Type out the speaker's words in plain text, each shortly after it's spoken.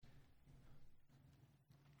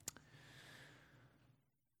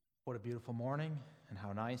What a beautiful morning, and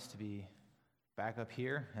how nice to be back up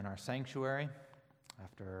here in our sanctuary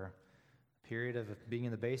after a period of being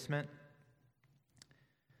in the basement.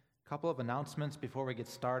 A couple of announcements before we get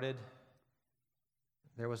started.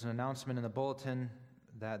 There was an announcement in the bulletin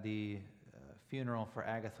that the funeral for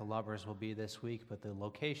Agatha Lubbers will be this week, but the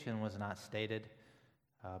location was not stated.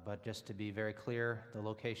 But just to be very clear, the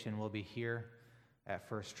location will be here at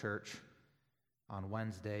First Church on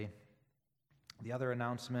Wednesday. The other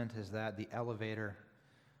announcement is that the elevator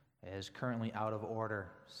is currently out of order.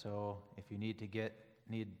 So if you need to get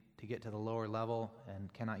to the lower level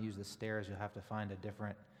and cannot use the stairs, you'll have to find a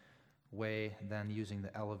different way than using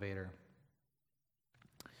the elevator.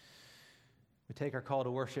 We take our call to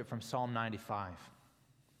worship from Psalm 95.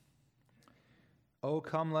 Oh,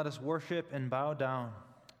 come, let us worship and bow down.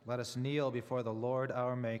 Let us kneel before the Lord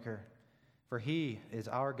our Maker. For he is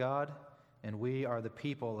our God, and we are the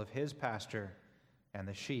people of his pasture and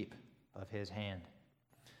the sheep of his hand.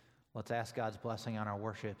 Let's ask God's blessing on our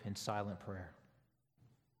worship in silent prayer.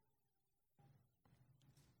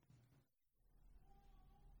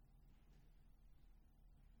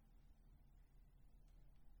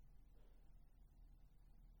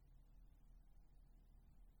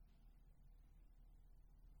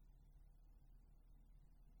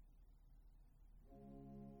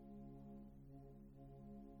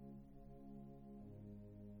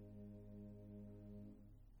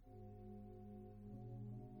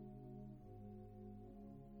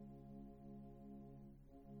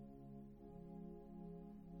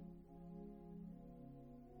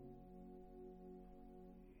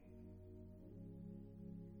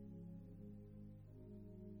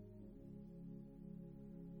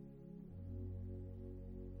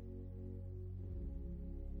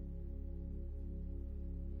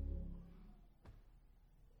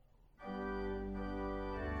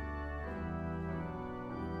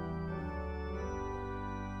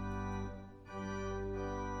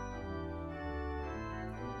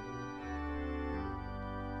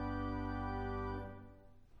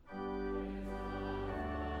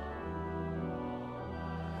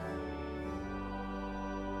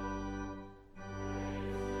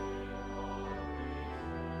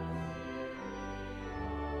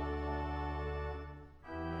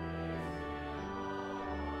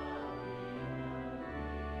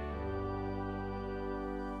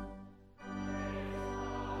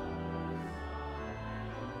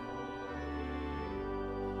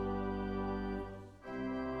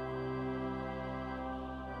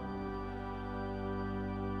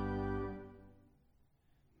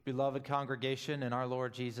 Beloved congregation in our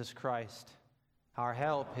Lord Jesus Christ, our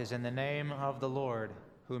help is in the name of the Lord,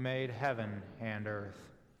 who made heaven and earth.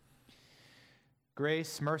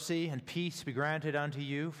 Grace, mercy, and peace be granted unto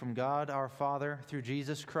you from God our Father through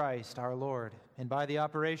Jesus Christ our Lord, and by the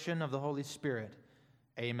operation of the Holy Spirit.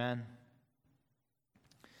 Amen.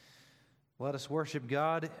 Let us worship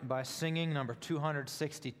God by singing number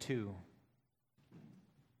 262.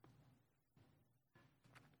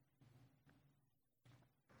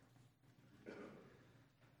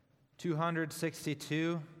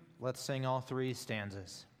 262, let's sing all three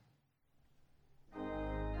stanzas.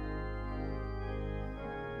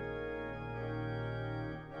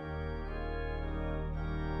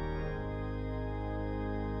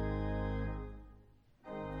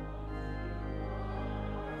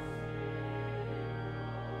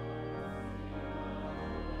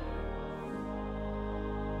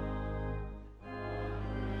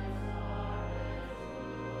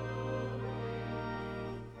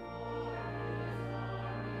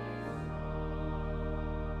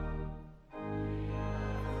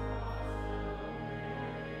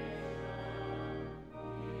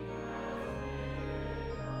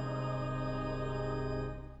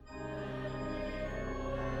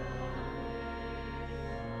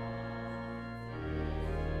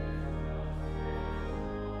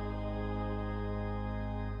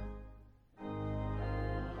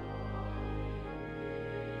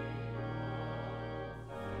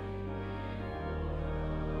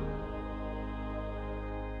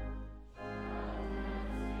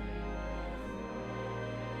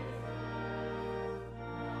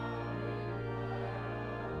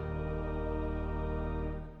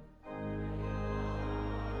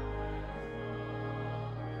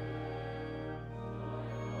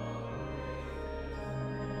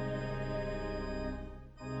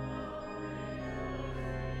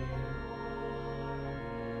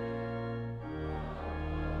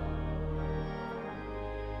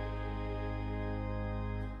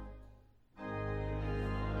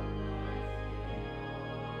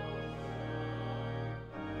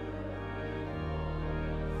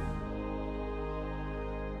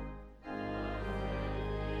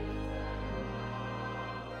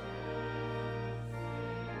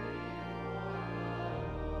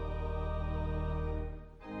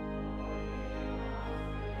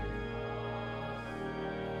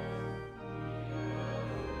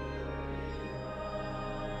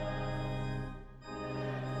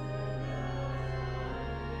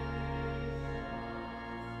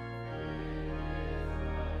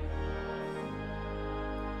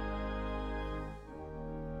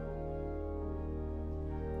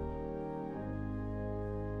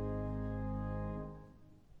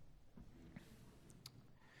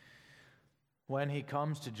 When he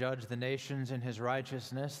comes to judge the nations in his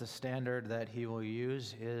righteousness, the standard that he will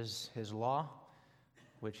use is his law,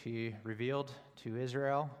 which he revealed to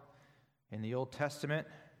Israel in the Old Testament,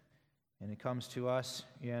 and it comes to us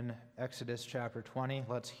in Exodus chapter 20.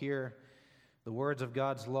 Let's hear the words of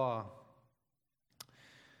God's law.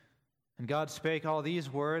 And God spake all these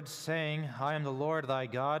words, saying, I am the Lord thy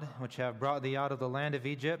God, which have brought thee out of the land of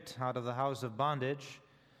Egypt, out of the house of bondage.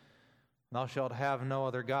 Thou shalt have no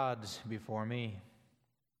other gods before me.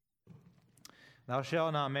 Thou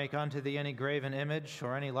shalt not make unto thee any graven image,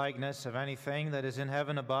 or any likeness of anything that is in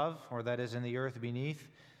heaven above, or that is in the earth beneath,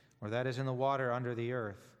 or that is in the water under the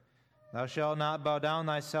earth. Thou shalt not bow down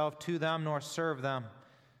thyself to them, nor serve them.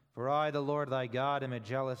 For I, the Lord thy God, am a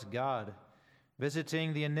jealous God,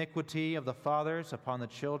 visiting the iniquity of the fathers upon the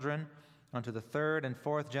children, unto the third and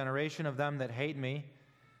fourth generation of them that hate me,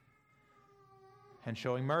 and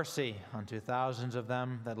showing mercy unto thousands of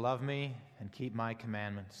them that love me and keep my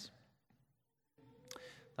commandments.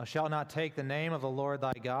 Thou shalt not take the name of the Lord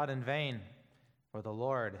thy God in vain, for the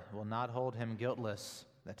Lord will not hold him guiltless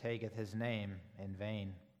that taketh his name in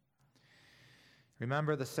vain.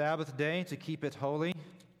 Remember the Sabbath day to keep it holy.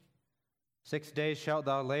 6 days shalt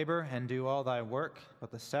thou labor and do all thy work,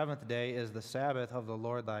 but the seventh day is the Sabbath of the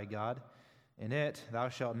Lord thy God. In it thou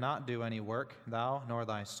shalt not do any work, thou, nor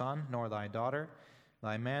thy son, nor thy daughter,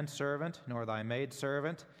 thy manservant, nor thy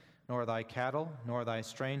maidservant, nor thy cattle, nor thy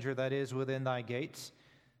stranger that is within thy gates.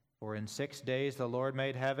 For in 6 days the Lord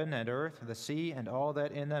made heaven and earth, the sea, and all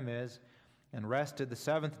that in them is, and rested the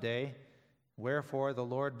seventh day. Wherefore the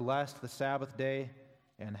Lord blessed the Sabbath day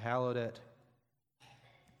and hallowed it.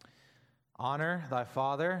 Honor thy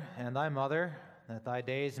father and thy mother, that thy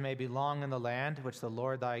days may be long in the land which the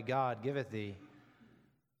Lord thy God giveth thee.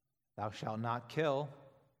 Thou shalt not kill.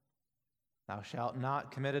 Thou shalt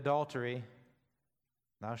not commit adultery.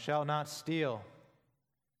 Thou shalt not steal.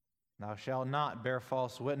 Thou shalt not bear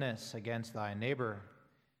false witness against thy neighbor.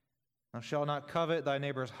 Thou shalt not covet thy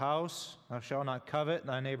neighbor's house. Thou shalt not covet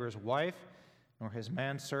thy neighbor's wife, nor his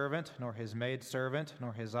manservant, nor his maidservant,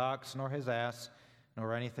 nor his ox, nor his ass,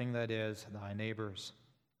 nor anything that is thy neighbor's.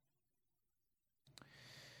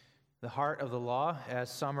 The heart of the law,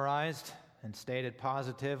 as summarized and stated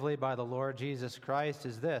positively by the Lord Jesus Christ,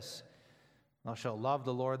 is this: Thou shalt love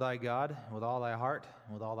the Lord thy God with all thy heart,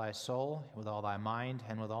 with all thy soul, with all thy mind,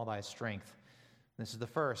 and with all thy strength. This is the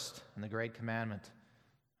first and the great commandment.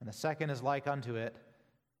 And the second is like unto it: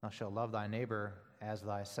 Thou shalt love thy neighbor as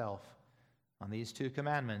thyself. On these two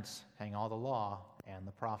commandments hang all the law and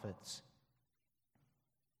the prophets.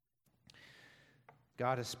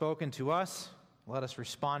 God has spoken to us. Let us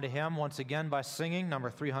respond to him once again by singing number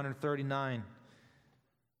 339.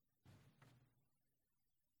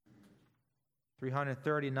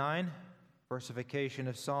 339, versification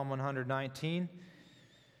of Psalm 119,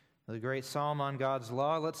 the great psalm on God's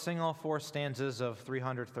law. Let's sing all four stanzas of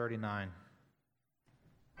 339.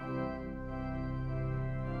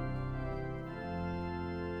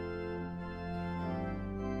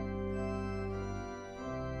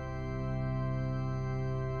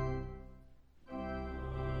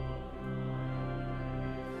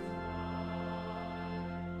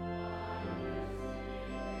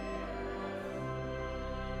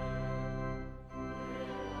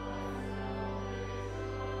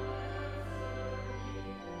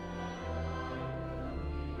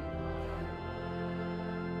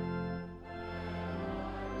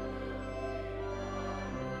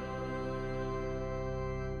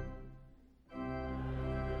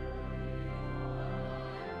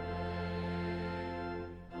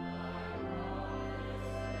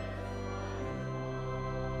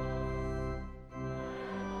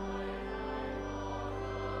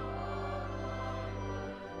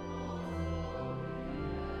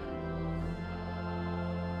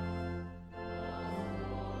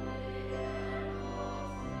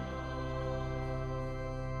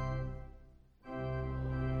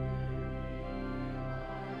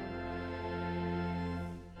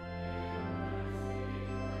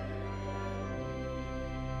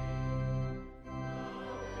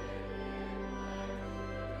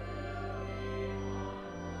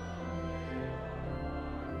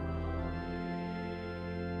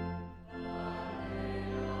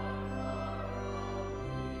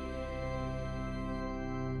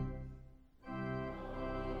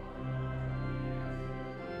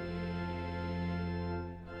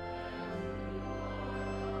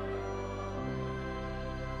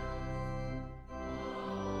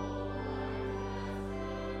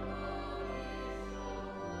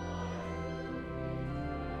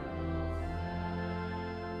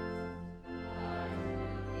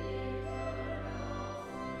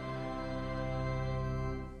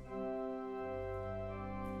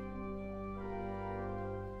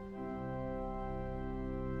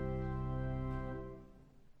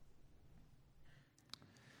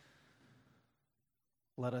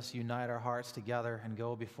 Let us unite our hearts together and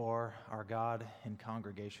go before our God in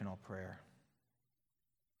congregational prayer.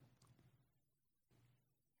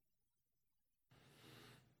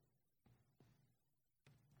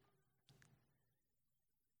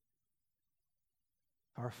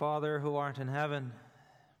 Our Father who art in heaven,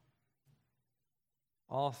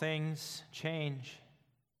 all things change.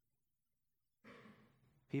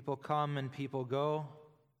 People come and people go.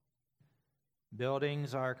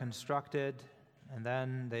 Buildings are constructed and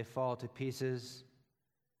then they fall to pieces.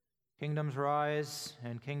 Kingdoms rise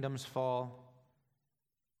and kingdoms fall.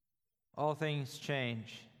 All things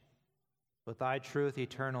change, but thy truth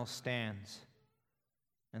eternal stands.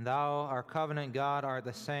 And thou, our covenant God, art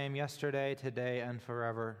the same yesterday, today, and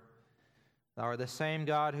forever. Thou art the same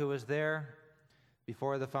God who was there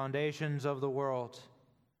before the foundations of the world,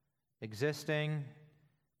 existing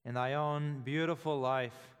in thy own beautiful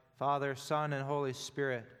life, Father, Son, and Holy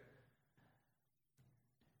Spirit.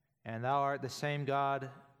 And thou art the same God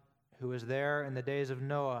who was there in the days of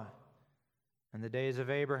Noah, and the days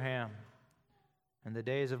of Abraham, and the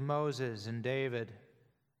days of Moses and David,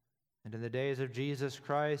 and in the days of Jesus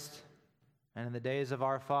Christ, and in the days of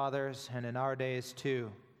our fathers, and in our days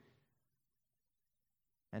too.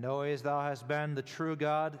 And always thou hast been the true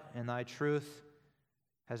God, and thy truth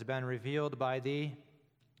has been revealed by thee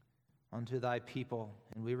unto thy people.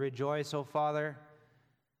 And we rejoice, O Father,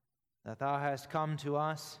 that thou hast come to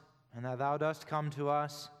us, and that thou dost come to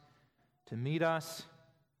us to meet us,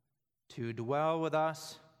 to dwell with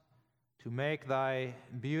us, to make thy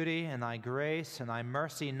beauty and thy grace and thy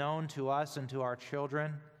mercy known to us and to our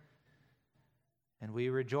children. And we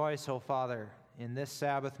rejoice, O Father, in this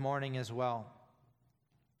Sabbath morning as well.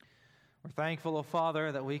 We're thankful, O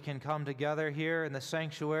Father, that we can come together here in the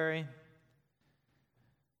sanctuary,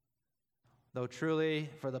 though truly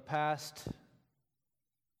for the past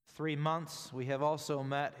 3 months we have also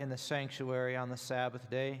met in the sanctuary on the Sabbath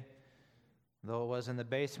day. Though it was in the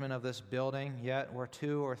basement of this building, yet where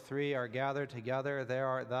 2 or 3 are gathered together, there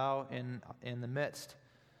art thou in the midst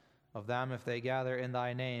of them if they gather in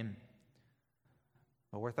thy name.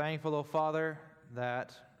 But we're thankful, O Father,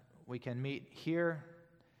 that we can meet here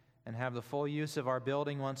and have the full use of our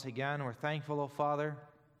building once again. We're thankful, O Father,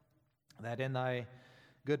 that in thy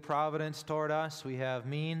good providence toward us, we have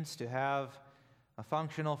means to have a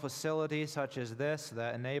functional facility such as this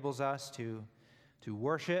that enables us to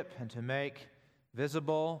worship and to make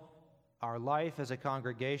visible our life as a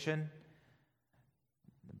congregation.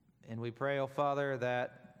 And we pray, O Father,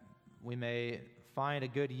 that we may find a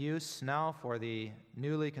good use now for the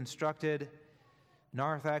newly constructed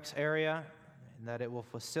Narthex area, and that it will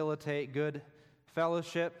facilitate good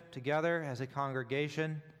fellowship together as a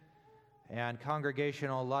congregation and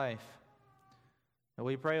congregational life. And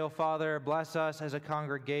we pray, O Father, bless us as a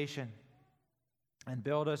congregation and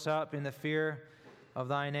build us up in the fear of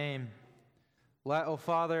thy name. Let, O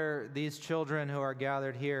Father, these children who are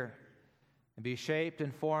gathered here be shaped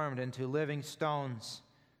and formed into living stones,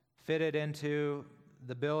 fitted into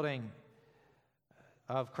the building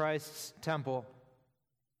of Christ's temple.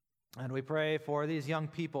 And we pray for these young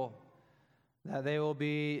people that they will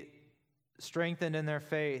be strengthened in their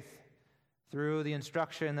faith through the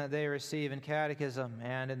instruction that they receive in catechism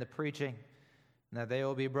and in the preaching, and that they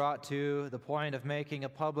will be brought to the point of making a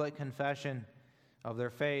public confession of their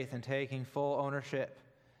faith and taking full ownership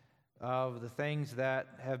of the things that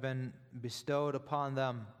have been bestowed upon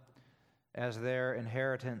them as their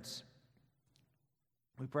inheritance.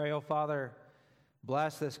 We pray, O Father,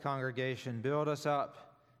 bless this congregation, build us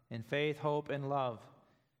up in faith, hope, and love.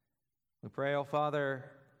 We pray, O Father,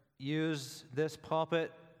 use this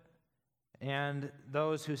pulpit and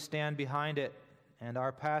those who stand behind it, and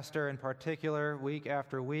our pastor in particular, week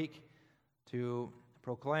after week, to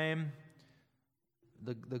proclaim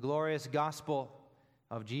the glorious gospel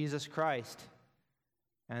of Jesus Christ,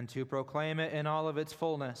 and to proclaim it in all of its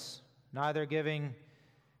fullness, neither giving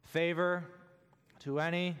favor to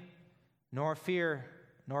any, nor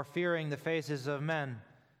fearing the faces of men,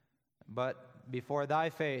 but before thy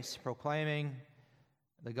face, proclaiming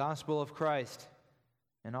the gospel of Christ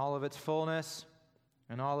in all of its fullness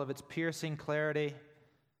and all of its piercing clarity.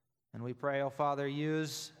 And we pray, O Father,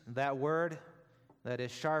 use that word that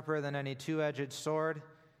is sharper than any two-edged sword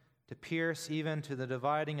to pierce even to the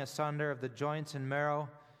dividing asunder of the joints and marrow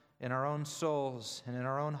in our own souls and in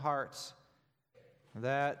our own hearts,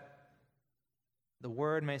 that the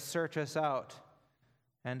word may search us out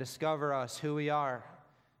and discover us who we are,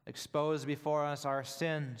 expose before us our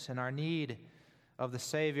sins and our need of the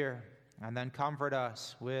Savior, and then comfort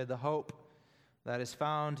us with the hope that is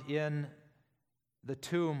found in the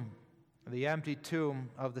tomb the empty tomb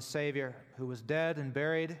of the Savior, who was dead and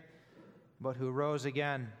buried, but who rose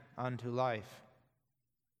again unto life.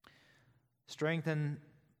 Strengthen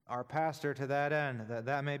our pastor to that end,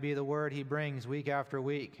 that may be the word he brings week after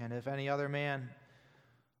week. And if any other man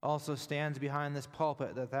also stands behind this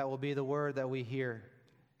pulpit, that will be the word that we hear.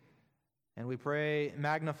 And we pray,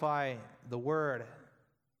 magnify the word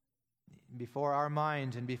before our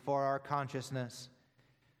minds and before our consciousness.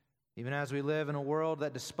 Even as we live in a world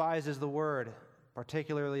that despises the word,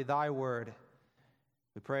 particularly thy word,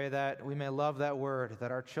 we pray that we may love that word,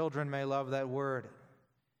 that our children may love that word,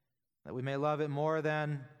 that we may love it more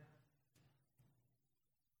than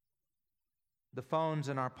the phones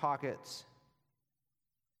in our pockets,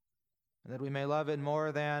 and that we may love it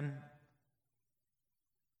more than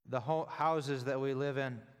the houses that we live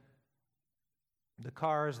in, the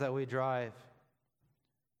cars that we drive,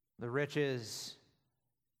 the riches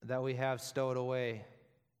that we have stowed away,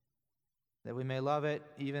 that we may love it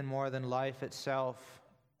even more than life itself,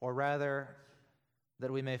 or rather,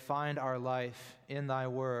 that we may find our life in thy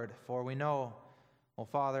word. For we know, O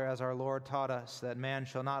Father, as our Lord taught us, that man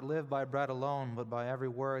shall not live by bread alone, but by every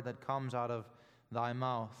word that comes out of thy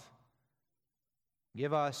mouth.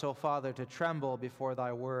 Give us, O Father, to tremble before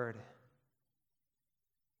thy word.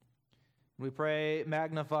 We pray,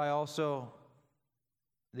 magnify also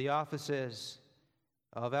the offices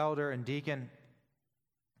of elder and deacon,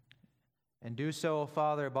 and do so,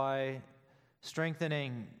 Father, by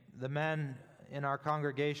strengthening the men in our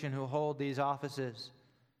congregation who hold these offices,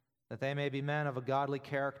 that they may be men of a godly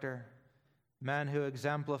character, men who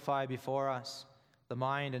exemplify before us the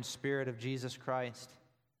mind and spirit of Jesus Christ,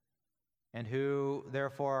 and who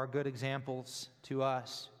therefore are good examples to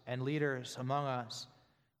us and leaders among us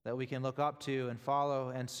that we can look up to and follow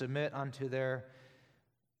and submit unto their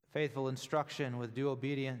faithful instruction with due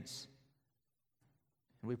obedience.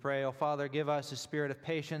 And we pray, O Father, give us a spirit of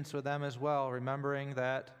patience with them as well, remembering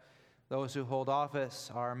that those who hold office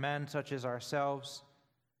are men such as ourselves.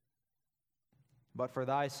 But for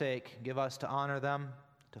thy sake, give us to honor them,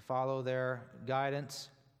 to follow their guidance,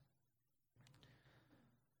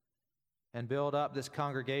 and build up this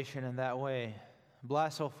congregation in that way.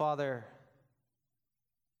 Bless, O Father,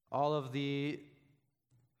 all of the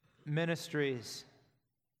ministries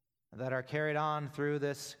that are carried on through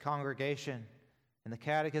this congregation in the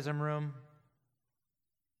catechism room,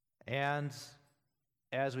 and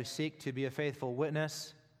as we seek to be a faithful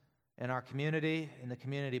witness in our community, in the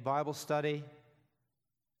community Bible study,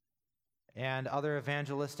 and other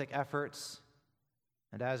evangelistic efforts,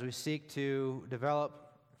 and as we seek to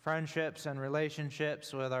develop friendships and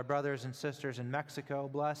relationships with our brothers and sisters in Mexico,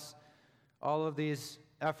 bless all of these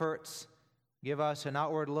efforts. Give us an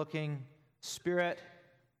outward-looking spirit,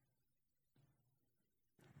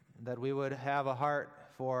 that we would have a heart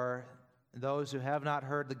for those who have not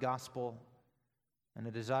heard the gospel, and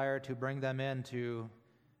a desire to bring them into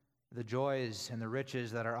the joys and the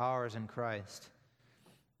riches that are ours in Christ.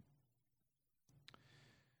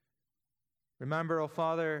 Remember, O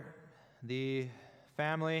Father, the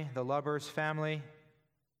family, the Lubbers family,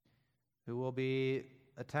 who will be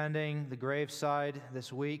attending the graveside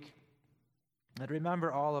this week. And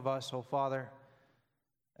remember all of us, O Father,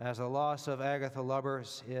 as the loss of Agatha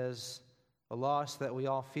Lubbers is a loss that we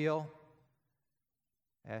all feel,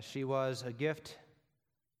 as she was a gift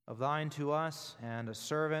of thine to us and a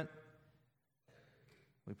servant.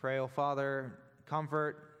 We pray, O Father,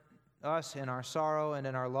 comfort us in our sorrow and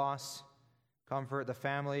in our loss. Comfort the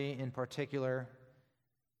family in particular,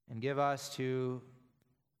 and give us to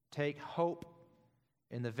take hope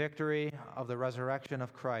in the victory of the resurrection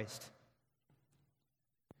of Christ.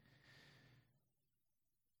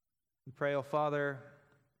 We pray, O Father,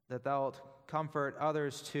 that thou wilt comfort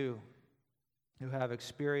others too, who have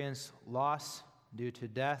experienced loss due to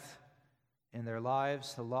death in their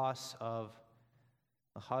lives, the loss of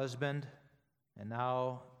a husband, and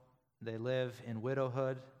now they live in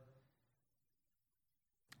widowhood,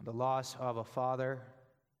 the loss of a father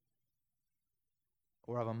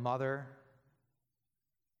or of a mother.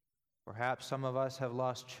 Perhaps some of us have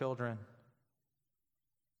lost children,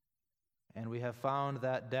 and we have found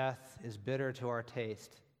that death is bitter to our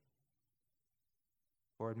taste,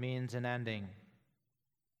 for it means an ending.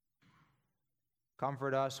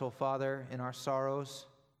 Comfort us, O Father, in our sorrows.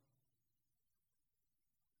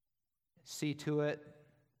 See to it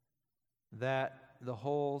that the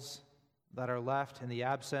holes that are left in the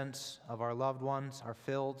absence of our loved ones are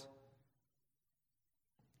filled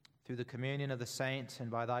through the communion of the saints and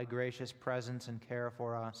by thy gracious presence and care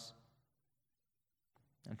for us.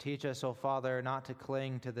 And teach us, O Father, not to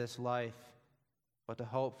cling to this life, but to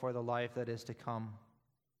hope for the life that is to come.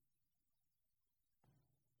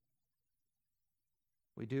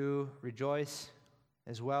 We do rejoice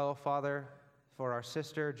as well, Father, for our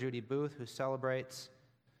sister Judy Booth, who celebrates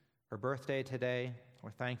her birthday today.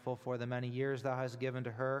 We're thankful for the many years thou hast given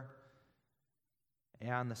to her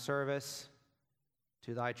and the service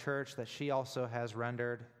to thy church that she also has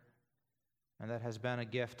rendered and that has been a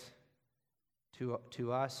gift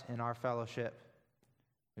to us in our fellowship.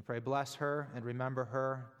 We pray, bless her and remember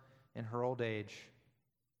her in her old age.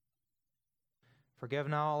 Forgive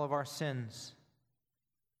now all of our sins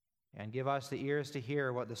and give us the ears to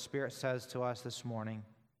hear what the Spirit says to us this morning.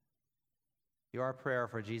 Hear our prayer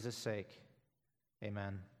for Jesus' sake.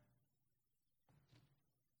 Amen.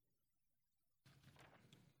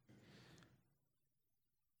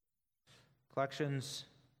 Collections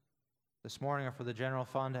this morning are for the general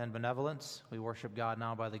fund and benevolence. We worship God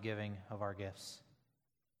now by the giving of our gifts.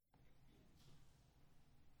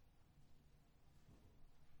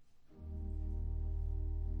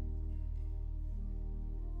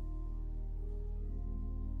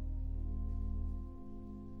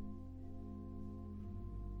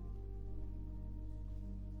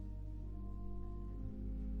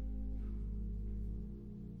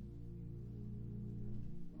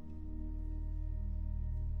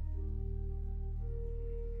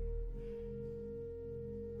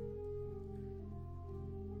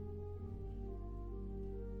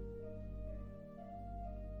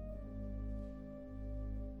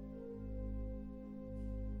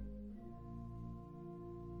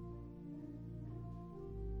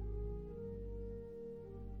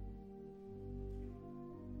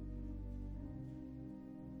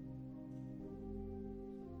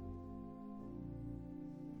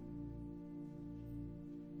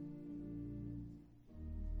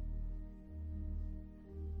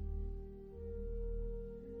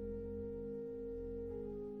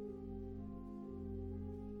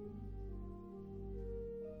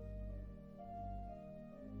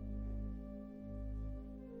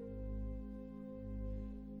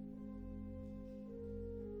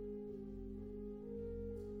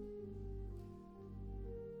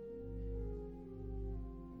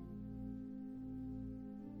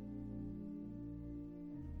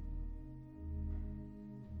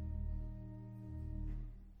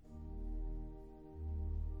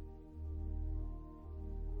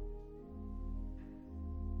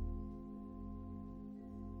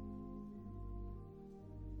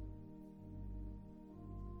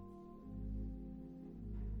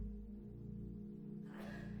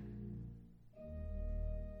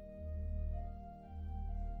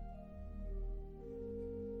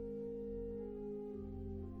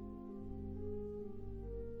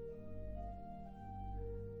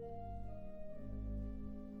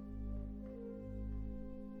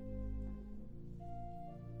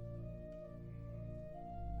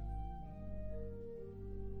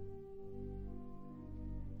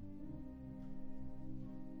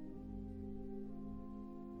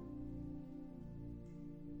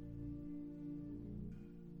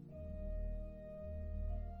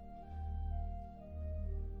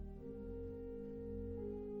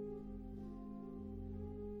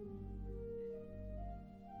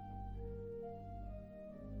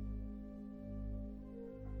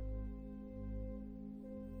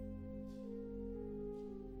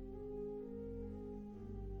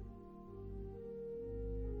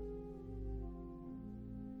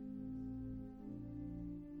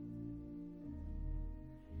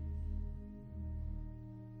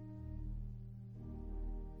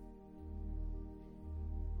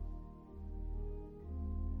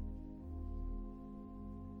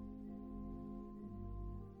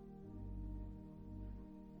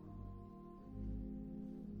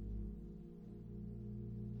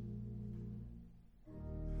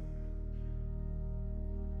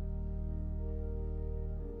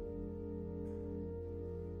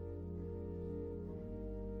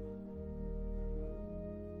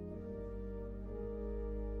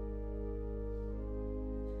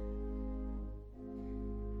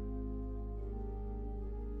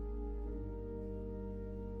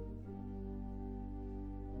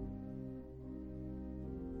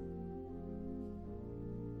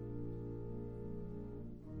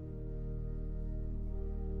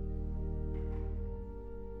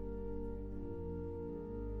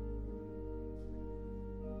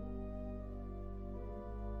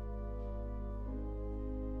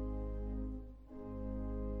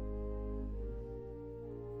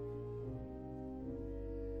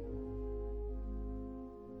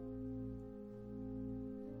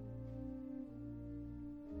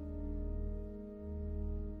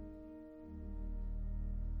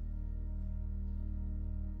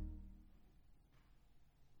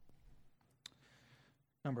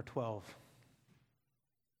 Number 12.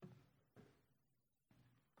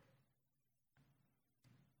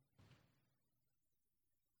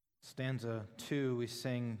 Stanza 2, we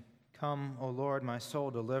sing, "Come, O Lord, my soul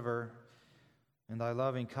deliver, in thy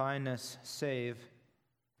loving kindness save."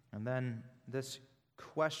 And then this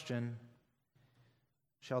question,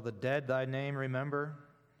 "Shall the dead thy name remember?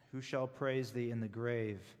 Who shall praise thee in the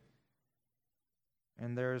grave?"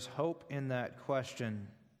 And there's hope in that question,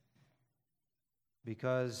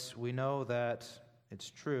 because we know that it's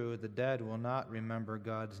true, the dead will not remember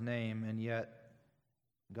God's name, and yet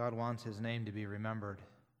God wants his name to be remembered.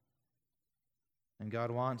 And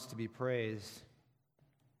God wants to be praised,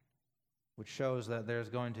 which shows that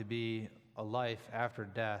there's going to be a life after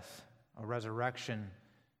death, a resurrection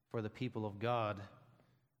for the people of God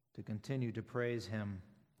to continue to praise him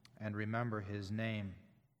and remember his name.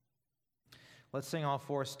 Let's sing all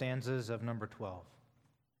 4 stanzas of number 12.